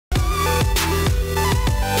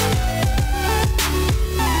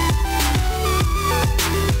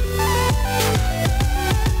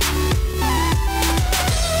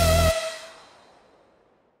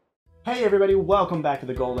everybody, welcome back to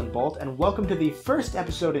the Golden Bolt, and welcome to the first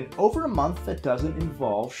episode in over a month that doesn't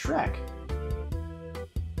involve Shrek.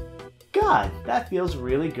 God, that feels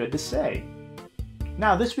really good to say.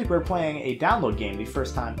 Now, this week we're playing a download game, the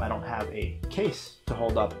first time I don't have a case to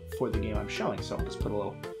hold up for the game I'm showing, so I'll just put a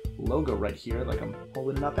little logo right here like I'm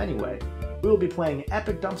holding it up anyway. We will be playing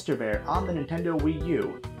Epic Dumpster Bear on the Nintendo Wii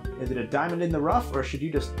U. Is it a diamond in the rough, or should you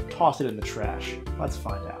just toss it in the trash? Let's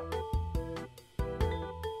find out.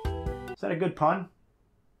 Is that a good pun?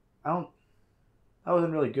 That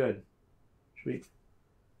wasn't really good. Should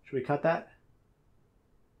we cut that?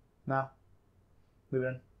 No? Leave it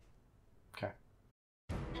in? Okay.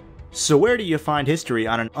 So where do you find history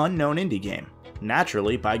on an unknown indie game?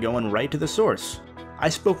 Naturally, by going right to the source. I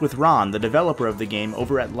spoke with Ron, the developer of the game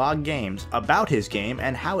over at Log Games, about his game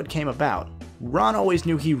and how it came about. Ron always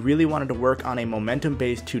knew he really wanted to work on a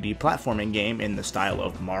momentum-based 2D platforming game in the style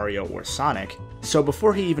of Mario or Sonic, so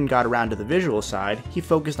before he even got around to the visual side, he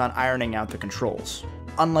focused on ironing out the controls.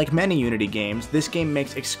 Unlike many Unity games, this game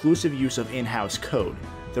makes exclusive use of in-house code.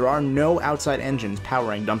 There are no outside engines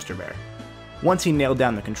powering Dumpster Bear. Once he nailed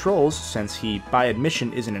down the controls, since he, by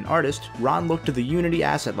admission, isn't an artist, Ron looked to the Unity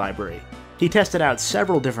asset library. He tested out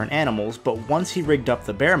several different animals, but once he rigged up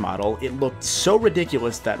the bear model, it looked so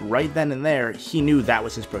ridiculous that right then and there, he knew that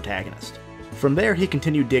was his protagonist. From there, he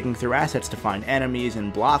continued digging through assets to find enemies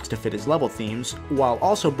and blocks to fit his level themes, while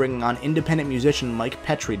also bringing on independent musician Mike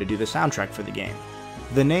Petrie to do the soundtrack for the game.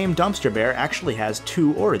 The name Dumpster Bear actually has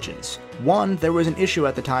two origins. One, there was an issue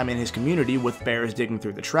at the time in his community with bears digging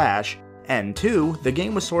through the trash, and two, the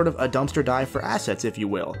game was sort of a dumpster dive for assets, if you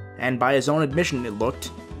will, and by his own admission it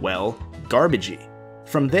looked, well, garbagey.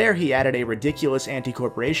 From there, he added a ridiculous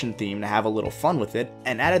anti-corporation theme to have a little fun with it,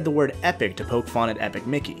 and added the word epic to poke fun at Epic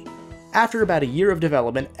Mickey. After about a year of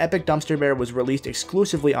development, Epic Dumpster Bear was released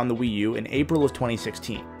exclusively on the Wii U in April of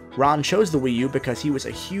 2016. Ron chose the Wii U because he was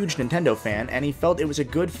a huge Nintendo fan, and he felt it was a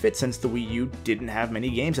good fit since the Wii U didn't have many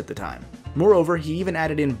games at the time. Moreover, he even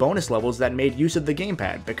added in bonus levels that made use of the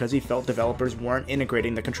gamepad because he felt developers weren't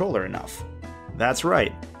integrating the controller enough. That's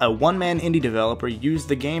right, a one-man indie developer used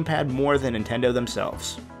the gamepad more than Nintendo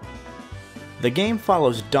themselves. The game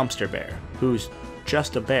follows Dumpster Bear, who's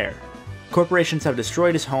just a bear. Corporations have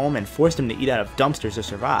destroyed his home and forced him to eat out of dumpsters to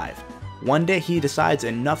survive. One day he decides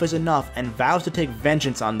enough is enough and vows to take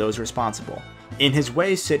vengeance on those responsible. In his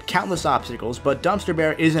way sit countless obstacles, but Dumpster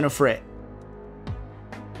Bear isn't afraid.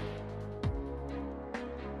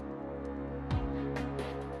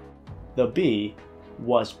 The bee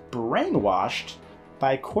was brainwashed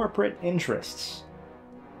by corporate interests.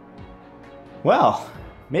 Well,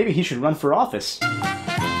 maybe he should run for office.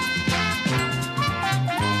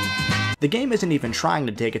 The game isn't even trying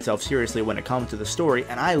to take itself seriously when it comes to the story,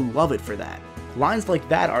 and I love it for that. Lines like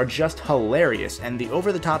that are just hilarious, and the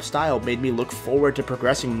over-the-top style made me look forward to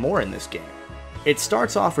progressing more in this game. It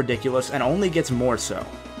starts off ridiculous and only gets more so.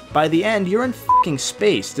 By the end, you're in f***ing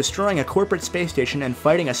space, destroying a corporate space station and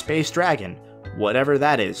fighting a space dragon. Whatever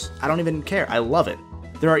that is. I don't even care, I love it.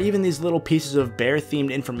 There are even these little pieces of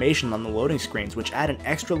bear-themed information on the loading screens which add an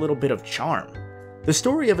extra little bit of charm. The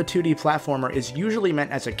story of a 2D platformer is usually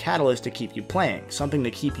meant as a catalyst to keep you playing, something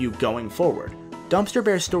to keep you going forward. Dumpster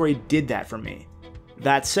Bear's story did that for me.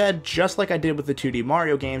 That said, just like I did with the 2D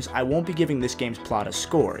Mario games, I won't be giving this game's plot a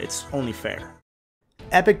score, it's only fair.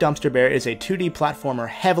 Epic Dumpster Bear is a 2D platformer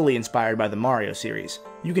heavily inspired by the Mario series.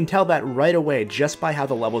 You can tell that right away just by how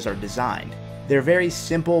the levels are designed. They're very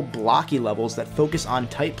simple, blocky levels that focus on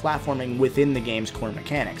tight platforming within the game's core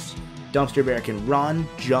mechanics. Dumpster Bear can run,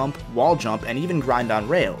 jump, wall jump, and even grind on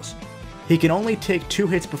rails. He can only take 2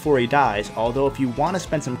 hits before he dies, although if you want to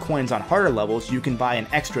spend some coins on harder levels, you can buy an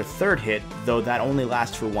extra 3rd hit, though that only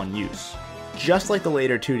lasts for 1 use. Just like the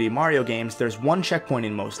later 2D Mario games, there's one checkpoint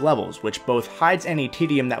in most levels, which both hides any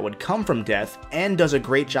tedium that would come from death, and does a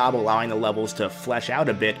great job allowing the levels to flesh out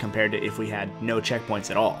a bit compared to if we had no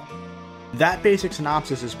checkpoints at all. That basic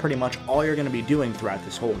synopsis is pretty much all you're going to be doing throughout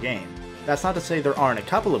this whole game. That's not to say there aren't a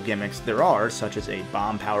couple of gimmicks, there are, such as a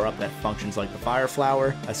bomb power-up that functions like the fire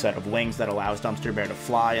flower, a set of wings that allows Dumpster Bear to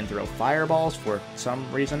fly and throw fireballs for some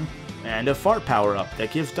reason, and a fart power-up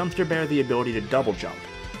that gives Dumpster Bear the ability to double jump.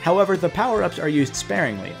 However, the power-ups are used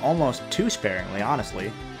sparingly, almost too sparingly,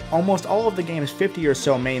 honestly. Almost all of the game's 50 or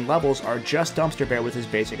so main levels are just Dumpster Bear with his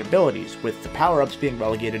basic abilities, with the power-ups being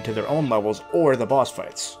relegated to their own levels or the boss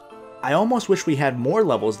fights. I almost wish we had more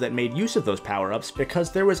levels that made use of those power-ups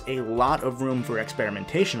because there was a lot of room for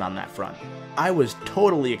experimentation on that front. I was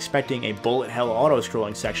totally expecting a bullet hell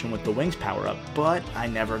auto-scrolling section with the wings power-up, but I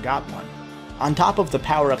never got one. On top of the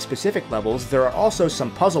power-up specific levels, there are also some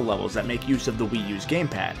puzzle levels that make use of the Wii U's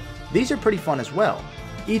gamepad. These are pretty fun as well.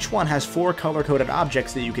 Each one has 4 color-coded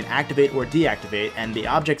objects that you can activate or deactivate, and the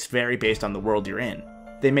objects vary based on the world you're in.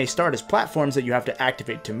 They may start as platforms that you have to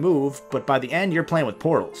activate to move, but by the end you're playing with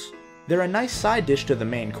portals. They're a nice side dish to the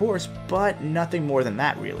main course, but nothing more than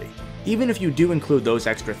that really. Even if you do include those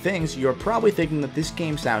extra things, you're probably thinking that this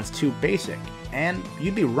game sounds too basic, and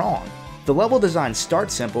you'd be wrong. The level design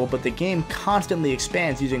starts simple, but the game constantly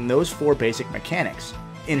expands using those 4 basic mechanics.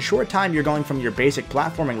 In short time, you're going from your basic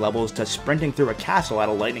platforming levels to sprinting through a castle at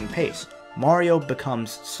a lightning pace. Mario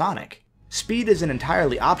becomes Sonic. Speed is an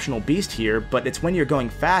entirely optional beast here, but it's when you're going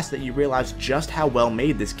fast that you realize just how well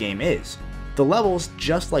made this game is. The levels,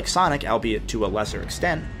 just like Sonic, albeit to a lesser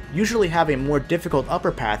extent, usually have a more difficult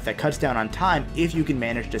upper path that cuts down on time if you can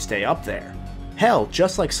manage to stay up there. Hell,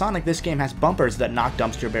 just like Sonic, this game has bumpers that knock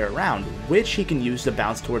Dumpster Bear around, which he can use to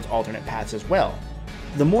bounce towards alternate paths as well.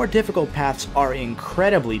 The more difficult paths are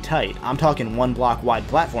incredibly tight, I'm talking 1 block wide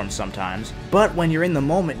platforms sometimes, but when you're in the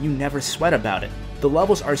moment you never sweat about it. The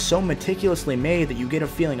levels are so meticulously made that you get a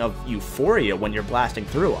feeling of euphoria when you're blasting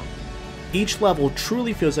through them. Each level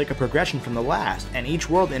truly feels like a progression from the last, and each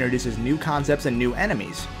world introduces new concepts and new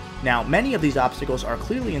enemies. Now, many of these obstacles are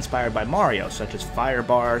clearly inspired by Mario, such as fire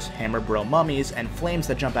bars, hammer bro mummies, and flames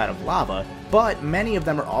that jump out of lava, but many of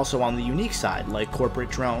them are also on the unique side, like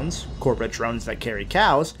corporate drones that carry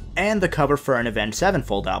cows, and the cover for an Avenged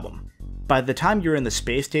Sevenfold album. By the time you're in the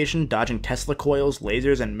space station dodging Tesla coils,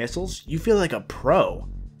 lasers, and missiles, you feel like a pro.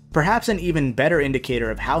 Perhaps an even better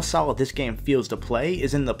indicator of how solid this game feels to play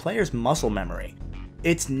is in the player's muscle memory.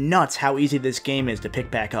 It's nuts how easy this game is to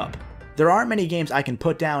pick back up. There aren't many games I can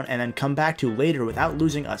put down and then come back to later without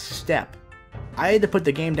losing a step. I had to put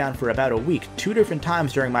the game down for about a week 2 different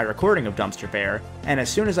times during my recording of Dumpster Bear, and as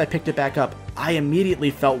soon as I picked it back up, I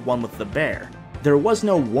immediately felt one with the bear. There was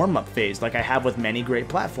no warm-up phase like I have with many great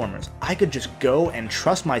platformers. I could just go and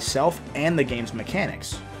trust myself and the game's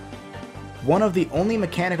mechanics. One of the only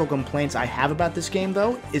mechanical complaints I have about this game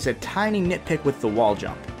though is a tiny nitpick with the wall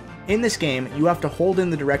jump. In this game, you have to hold in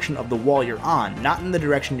the direction of the wall you're on, not in the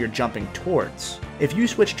direction you're jumping towards. If you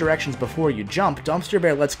switch directions before you jump, Dumpster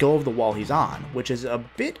Bear lets go of the wall he's on, which is a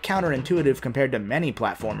bit counterintuitive compared to many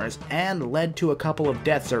platformers, and led to a couple of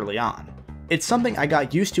deaths early on. It's something I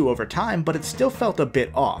got used to over time, but it still felt a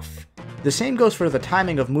bit off. The same goes for the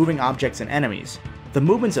timing of moving objects and enemies. The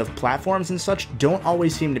movements of platforms and such don't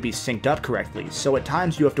always seem to be synced up correctly, so at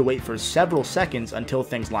times you have to wait for several seconds until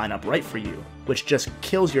things line up right for you, which just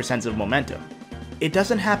kills your sense of momentum. It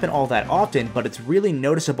doesn't happen all that often, but it's really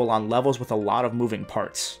noticeable on levels with a lot of moving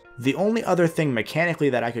parts. The only other thing mechanically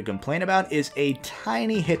that I could complain about is a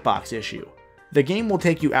tiny hitbox issue. The game will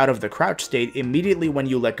take you out of the crouch state immediately when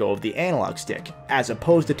you let go of the analog stick, as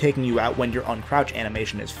opposed to taking you out when your uncrouch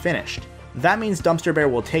animation is finished. That means Dumpster Bear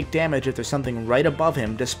will take damage if there's something right above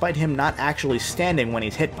him despite him not actually standing when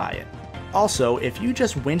he's hit by it. Also, if you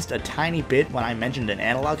just winced a tiny bit when I mentioned an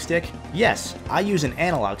analog stick, yes, I use an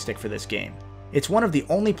analog stick for this game. It's one of the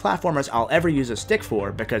only platformers I'll ever use a stick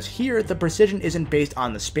for because here the precision isn't based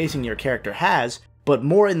on the spacing your character has, but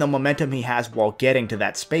more in the momentum he has while getting to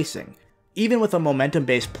that spacing. Even with a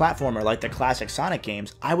momentum-based platformer like the classic Sonic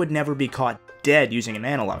games, I would never be caught dead using an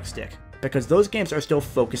analog stick, because those games are still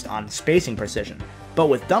focused on spacing precision. But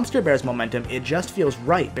with Dumpster Bear's momentum, it just feels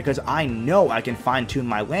right because I know I can fine-tune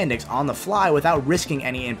my landings on the fly without risking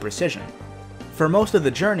any imprecision. For most of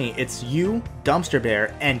the journey, it's you, Dumpster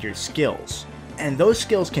Bear, and your skills. And those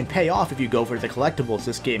skills can pay off if you go for the collectibles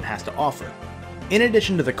this game has to offer. In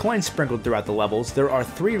addition to the coins sprinkled throughout the levels, there are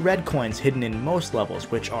 3 red coins hidden in most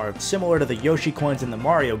levels, which are similar to the Yoshi coins in the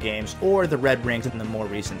Mario games or the red rings in the more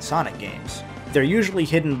recent Sonic games. They're usually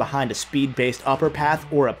hidden behind a speed-based upper path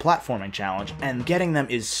or a platforming challenge, and getting them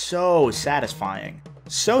is so satisfying.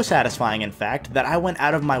 So satisfying, in fact, that I went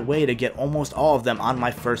out of my way to get almost all of them on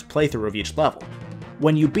my first playthrough of each level.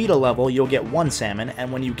 When you beat a level, you'll get 1 salmon,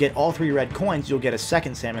 and when you get all 3 red coins, you'll get a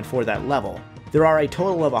second salmon for that level. There are a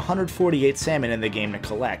total of 148 salmon in the game to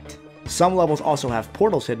collect. Some levels also have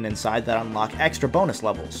portals hidden inside that unlock extra bonus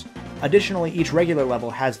levels. Additionally, each regular level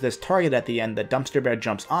has this target at the end that Dumpster Bear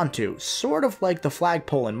jumps onto, sort of like the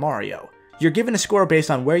flagpole in Mario. You're given a score based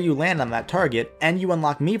on where you land on that target, and you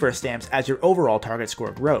unlock Miiverse stamps as your overall target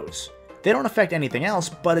score grows. They don't affect anything else,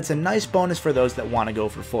 but it's a nice bonus for those that want to go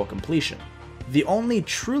for full completion. The only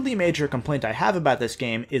truly major complaint I have about this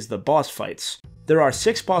game is the boss fights. There are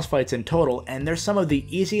 6 boss fights in total, and they're some of the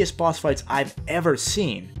easiest boss fights I've ever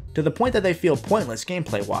seen, to the point that they feel pointless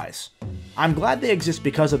gameplay-wise. I'm glad they exist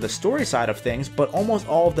because of the story side of things, but almost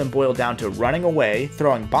all of them boil down to running away,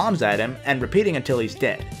 throwing bombs at him, and repeating until he's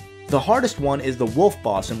dead. The hardest one is the wolf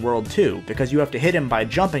boss in World 2, because you have to hit him by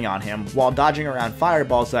jumping on him while dodging around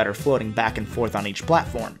fireballs that are floating back and forth on each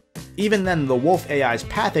platform. Even then, the wolf AI's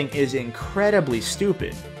pathing is incredibly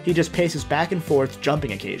stupid. He just paces back and forth,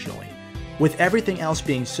 jumping occasionally. With everything else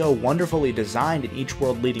being so wonderfully designed in each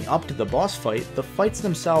world leading up to the boss fight, the fights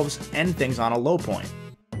themselves end things on a low point.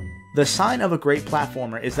 The sign of a great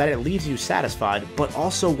platformer is that it leaves you satisfied, but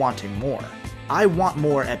also wanting more. I want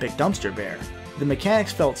more Epic Dumpster Bear. The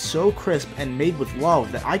mechanics felt so crisp and made with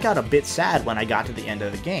love that I got a bit sad when I got to the end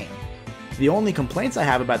of the game. The only complaints I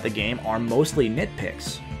have about the game are mostly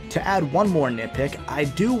nitpicks. To add one more nitpick, I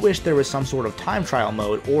do wish there was some sort of time trial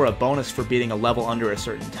mode or a bonus for beating a level under a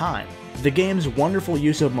certain time. The game's wonderful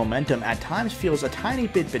use of momentum at times feels a tiny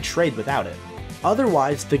bit betrayed without it.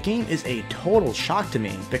 Otherwise, the game is a total shock to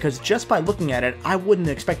me, because just by looking at it, I wouldn't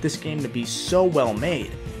expect this game to be so well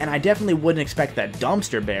made, and I definitely wouldn't expect that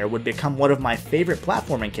Dumpster Bear would become one of my favorite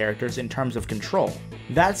platforming characters in terms of control.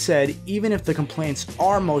 That said, even if the complaints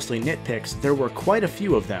are mostly nitpicks, there were quite a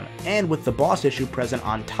few of them, and with the boss issue present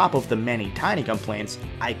on top of the many tiny complaints,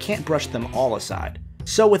 I can't brush them all aside.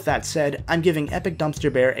 So with that said, I'm giving Epic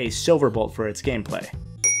Dumpster Bear a silver bolt for its gameplay.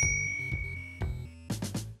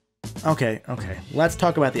 Okay, let's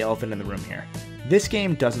talk about the elephant in the room here. This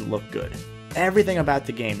game doesn't look good. Everything about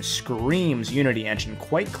the game screams Unity Engine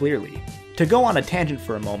quite clearly. To go on a tangent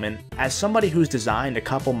for a moment, as somebody who's designed a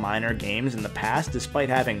couple minor games in the past despite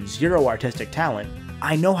having zero artistic talent,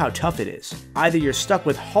 I know how tough it is. Either you're stuck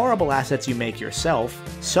with horrible assets you make yourself,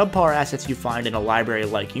 subpar assets you find in a library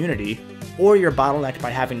like Unity, or you're bottlenecked by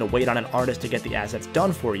having to wait on an artist to get the assets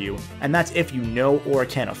done for you, and that's if you know or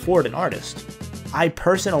can afford an artist. I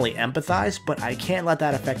personally empathize, but I can't let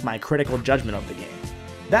that affect my critical judgment of the game.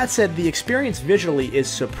 That said, the experience visually is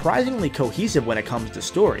surprisingly cohesive when it comes to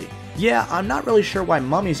story. Yeah, I'm not really sure why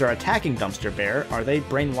mummies are attacking Dumpster Bear, are they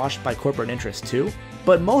brainwashed by corporate interests too?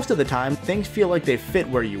 But most of the time, things feel like they fit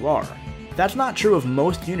where you are. That's not true of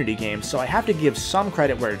most Unity games, so I have to give some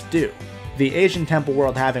credit where it's due. The Asian temple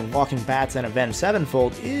world having walking bats and Avenged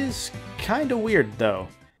Sevenfold is kinda weird though.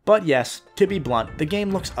 But yes, to be blunt, the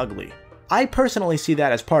game looks ugly. I personally see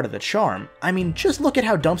that as part of the charm. I mean, just look at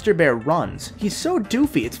how Dumpster Bear runs. He's so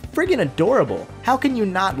doofy, it's friggin' adorable. How can you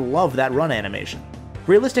not love that run animation?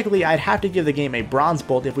 Realistically, I'd have to give the game a bronze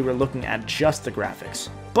bolt if we were looking at just the graphics.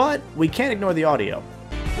 But we can't ignore the audio.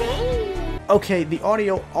 Okay, the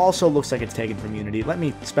audio also looks like it's taken from Unity, let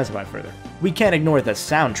me specify further. We can't ignore the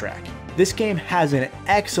soundtrack. This game has an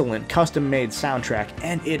excellent custom-made soundtrack,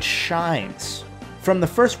 and it shines. From the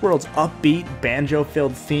first world's upbeat,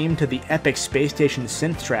 banjo-filled theme to the epic space station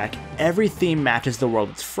synth track, every theme matches the world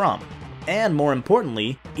it's from. And more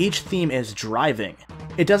importantly, each theme is driving.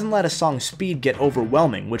 It doesn't let a song's speed get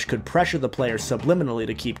overwhelming, which could pressure the player subliminally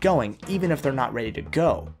to keep going, even if they're not ready to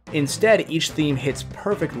go. Instead, each theme hits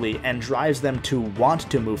perfectly and drives them to want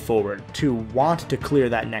to move forward, to want to clear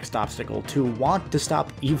that next obstacle, to want to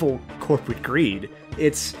stop evil corporate greed.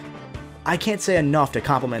 I can't say enough to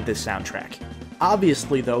compliment this soundtrack.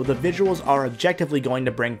 Obviously though, the visuals are objectively going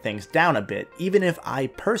to bring things down a bit, even if I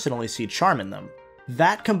personally see charm in them.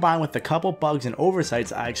 That combined with the couple bugs and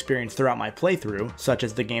oversights I experienced throughout my playthrough, such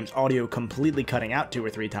as the game's audio completely cutting out 2 or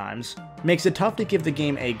 3 times, makes it tough to give the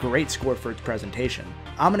game a great score for its presentation.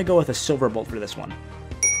 I'm gonna go with a silver bolt for this one.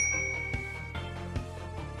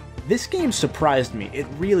 This game surprised me, it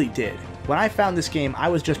really did. When I found this game, I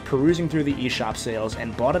was just perusing through the eShop sales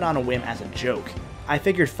and bought it on a whim as a joke. I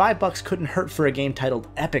figured $5 couldn't hurt for a game titled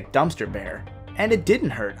Epic Dumpster Bear. And it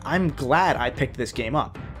didn't hurt, I'm glad I picked this game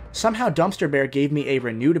up. Somehow Dumpster Bear gave me a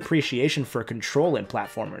renewed appreciation for control in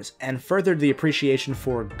platformers, and furthered the appreciation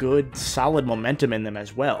for good, solid momentum in them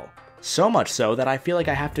as well. So much so that I feel like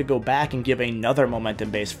I have to go back and give another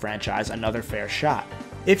momentum-based franchise another fair shot.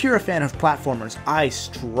 If you're a fan of platformers, I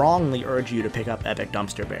strongly urge you to pick up Epic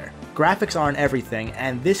Dumpster Bear. Graphics aren't everything,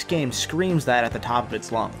 and this game screams that at the top of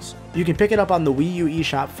its lungs. You can pick it up on the Wii U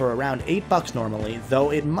eShop for around $8 normally,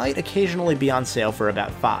 though it might occasionally be on sale for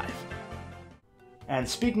about $5. And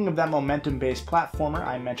speaking of that momentum-based platformer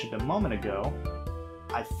I mentioned a moment ago,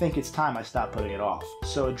 I think it's time I stop putting it off.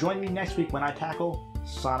 So join me next week when I tackle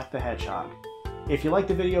Sonic the Hedgehog. If you liked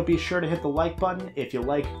the video, be sure to hit the like button. If you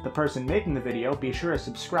like the person making the video, be sure to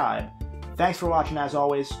subscribe. Thanks for watching as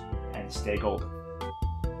always, and stay golden.